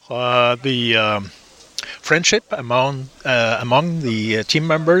The friendship among the team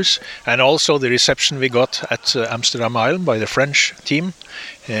members, and also the reception we got at Amsterdam Island by the French team,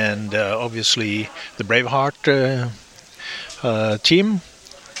 and obviously the Braveheart team,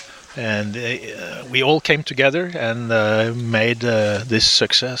 and we all came together and made this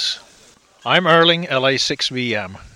success. I'm Erling LA6VM.